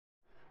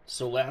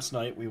So last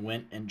night we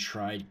went and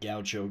tried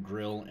Gaucho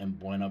Grill in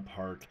Buena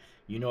Park.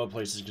 You know a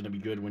place is going to be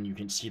good when you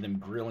can see them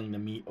grilling the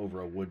meat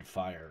over a wood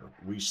fire.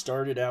 We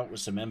started out with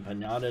some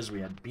empanadas.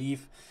 We had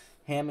beef,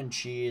 ham and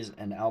cheese,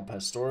 and al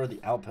pastor.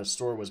 The al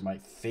pastor was my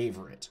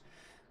favorite.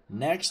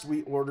 Next,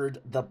 we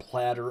ordered the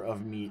platter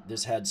of meat.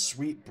 This had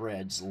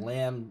sweetbreads,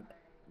 lamb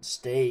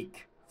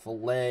steak,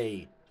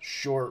 filet,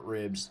 short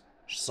ribs,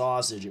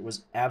 sausage. It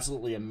was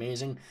absolutely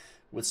amazing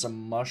with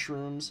some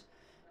mushrooms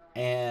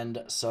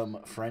and some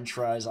french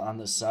fries on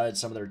the side,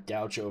 some of their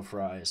gaucho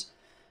fries.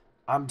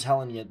 I'm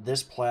telling you,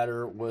 this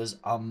platter was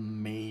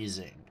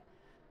amazing.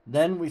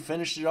 Then we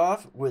finished it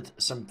off with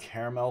some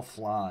caramel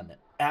flan.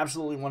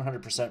 Absolutely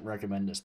 100% recommend this